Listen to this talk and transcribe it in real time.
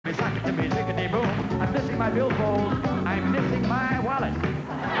my billfold. I'm missing my wallet.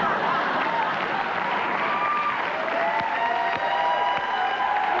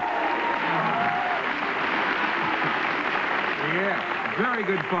 Yeah, very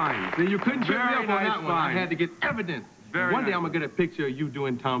good find. See, you couldn't trip me up on that one. I had to get evidence. One day I'm going to get a picture of you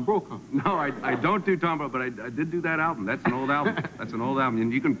doing Tom Brokaw. No, I don't do Tom Brokaw, but I did do that album. That's an old album. That's an old album.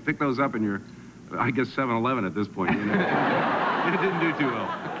 And you can pick those up in your, I guess, 7-Eleven at this point. You know? It didn't do too well.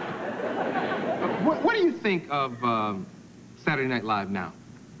 What do you think of Saturday Night Live now?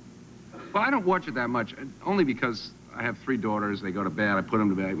 Well, I don't watch it that much, only because I have 3 daughters. They go to bed. I put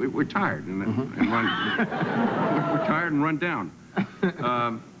them to bed. We're tired and run. We're tired and run down.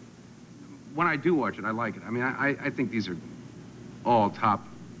 When I do watch it, I like it. I mean, I think these are all top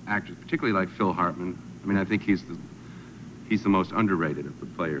actors, particularly like Phil Hartman. I mean, I think he's the most underrated of the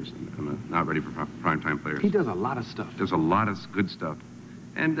players and the not ready for primetime players. He does a lot of stuff. There's a lot of good stuff.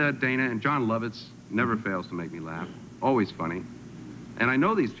 And Dana and John Lovitz never fails to make me laugh. Always funny. And I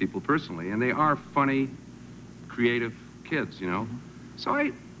know these people personally, and they are funny, creative kids, you know. So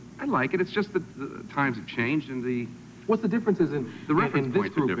I like it. It's just that the times have changed and the... What's the differences in the reference in this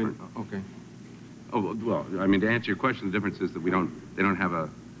points group? are different. Okay. Oh, well, I mean, to answer your question, the difference is that they don't have a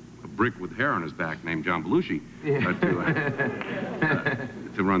brick with hair on his back named John Belushi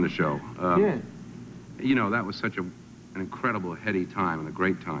to run the show. Yeah. You know, that was such an incredible, heady time and a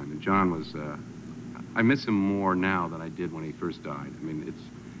great time. And John was, I miss him more now than I did when he first died. I mean, it's,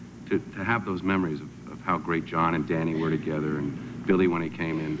 to have those memories of how great John and Danny were together and Billy when he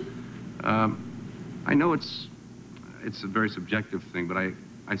came in. I know it's a very subjective thing, but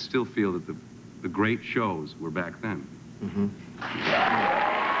I still feel that the great shows were back then. Mm-hmm.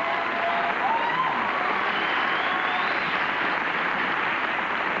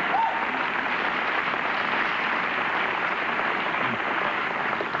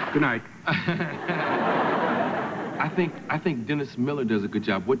 Good night. I think Dennis Miller does a good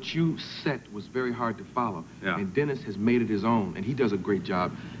job. What you set was very hard to follow. Yeah. And Dennis has made it his own, and he does a great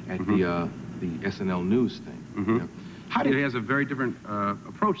job at the SNL News thing. Mm-hmm. You know? He has a very different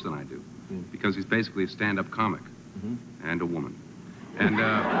approach than I do, because he's basically a stand-up comic and a woman. And,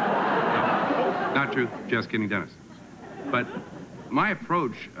 no, not true, just kidding, Dennis. But my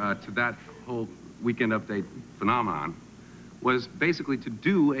approach to that whole Weekend Update phenomenon was basically to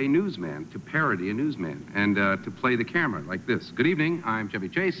do a newsman, to parody a newsman, and to play the camera like this. Good evening, I'm Chevy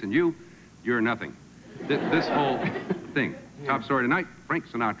Chase, and you're nothing. This whole thing. Yeah. Top story tonight, Frank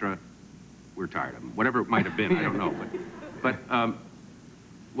Sinatra, we're tired of him. Whatever it might have been, I don't know. But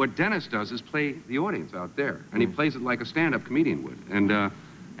what Dennis does is play the audience out there, and he plays it like a stand-up comedian would.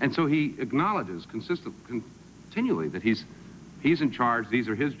 And so he acknowledges continually that he's in charge. These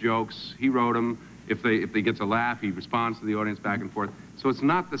are his jokes. He wrote them. If they gets a laugh, he responds to the audience back and forth. So it's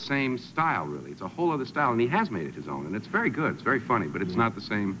not the same style, really. It's a whole other style, and he has made it his own, and it's very good. It's very funny, but it's not the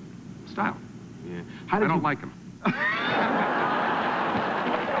same style. Yeah. I don't like him.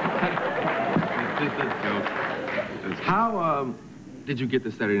 How did you get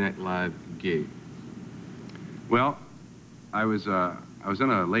the Saturday Night Live gig? Well, I was in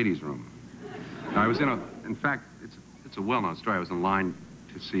a ladies' room. In fact, it's a well-known story. I was in line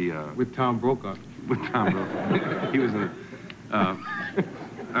to see with Tom Brokaw. With Tom Brokaw. He was in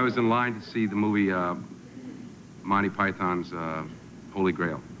I was in line to see the movie Monty Python's Holy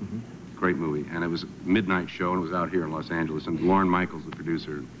Grail. Mm-hmm. Great movie, and it was a midnight show, and it was out here in Los Angeles. And Lorne Michaels, the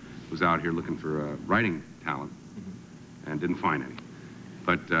producer, was out here looking for writing talent, and didn't find any.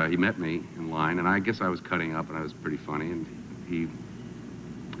 But he met me in line, and I guess I was cutting up, and I was pretty funny, and he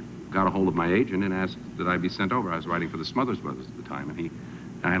got a hold of my agent and asked that I be sent over. I was writing for the Smothers Brothers at the time, and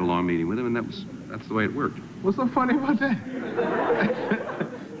I had a long meeting with him, and that's the way it worked. What's so funny about that?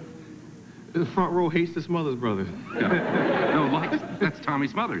 The front row hates the Smothers Brothers. Yeah. No, that's Tommy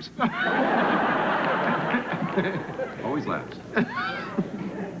Smothers. Always laughs.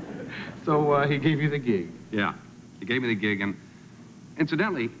 So he gave you the gig. Yeah, he gave me the gig, and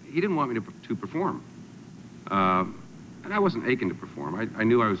incidentally, he didn't want me to perform. And I wasn't aching to perform. I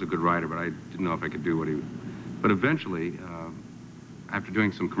knew I was a good writer, but I didn't know if I could do what he would. But eventually, after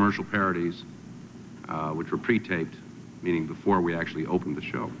doing some commercial parodies, which were pre-taped, meaning before we actually opened the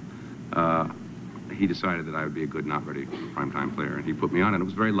show, he decided that I would be a good not ready primetime player, and he put me on, and it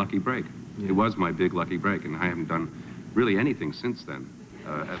was a very lucky break. Yeah. It was my big lucky break, and I haven't done really anything since then.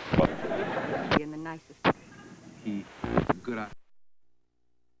 In the nicest. He good eye.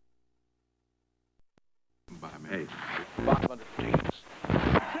 Hey.